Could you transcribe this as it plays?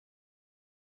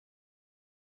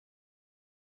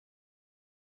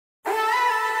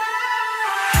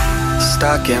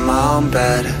stuck in my own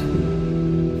bed,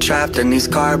 trapped in these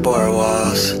cardboard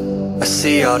walls. I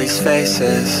see all these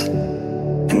faces,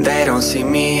 and they don't see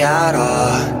me at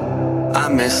all. I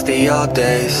miss the old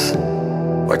days,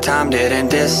 where time didn't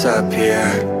disappear.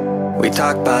 We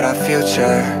talk about our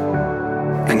future,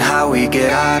 and how we get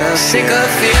out of here. Sick of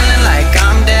feeling like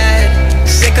I'm dead,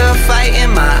 sick of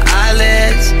fighting my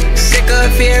eyelids, sick of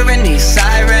hearing these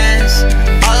sirens.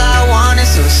 All I want is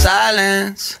some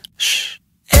silence. Shh.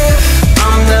 If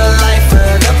I'm the life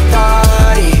of the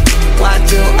party, why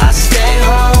do I stay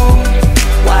home?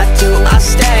 Why do I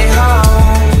stay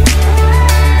home?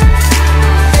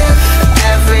 If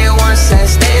everyone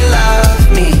says they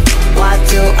love me, why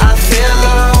do I feel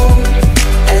alone?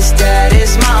 As dead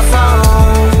is my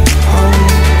phone.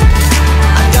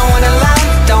 I don't wanna lie,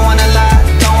 don't wanna lie,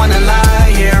 don't wanna lie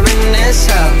here in this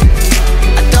hell.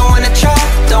 I don't wanna try,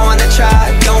 don't wanna try,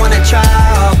 don't wanna try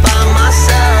all by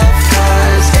myself.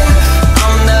 Cause if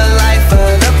I'm the life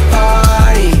of the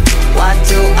party, why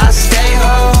do I stay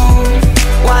home?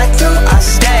 Why do I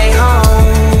stay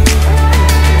home?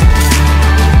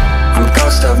 I'm a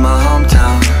ghost of my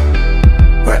hometown,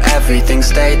 where everything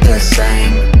stayed the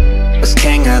same. Was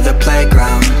king of the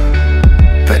playground,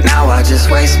 but now I just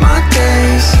waste my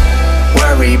days.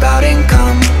 Worry about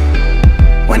income,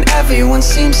 when everyone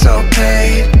seems so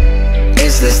paid.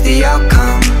 Is this the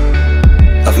outcome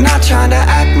of not trying to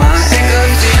act my age? Sick of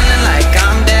feeling like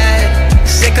I'm dead,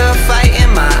 sick of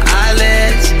fighting my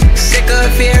eyelids, sick of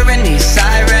hearing these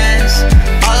sirens.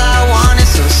 All I want is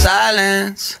some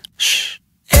silence. Shh.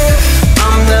 If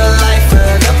I'm the life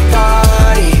of the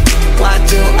party, why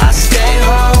do I stay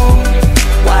home?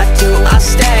 Why do I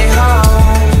stay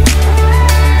home?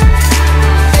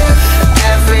 If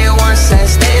everyone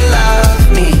says they love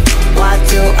me, why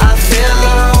do I feel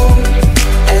alone?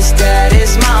 As dead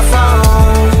is my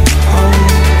phone.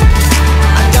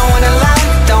 I don't wanna lie,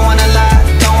 don't wanna lie,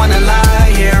 don't wanna lie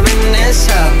here in this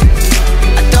hell.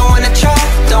 I don't wanna try,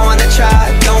 don't wanna try,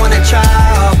 don't wanna try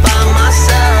all by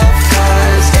myself.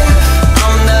 Cause if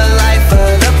I'm the life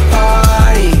of the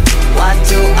party, why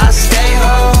do I stay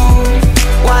home?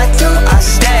 Why do I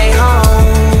stay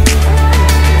home?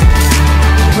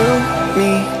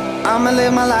 Gloomy, I'ma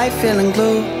live my life feeling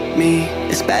gloomy.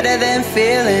 It's better than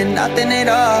feeling nothing at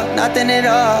all, nothing at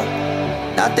all,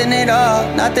 nothing at all,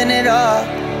 nothing at all.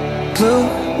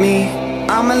 Gloomy,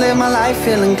 I'ma live my life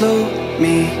feeling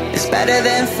gloomy. It's better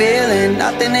than feeling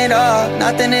nothing at all,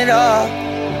 nothing at all,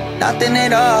 nothing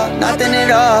at all, nothing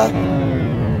at all.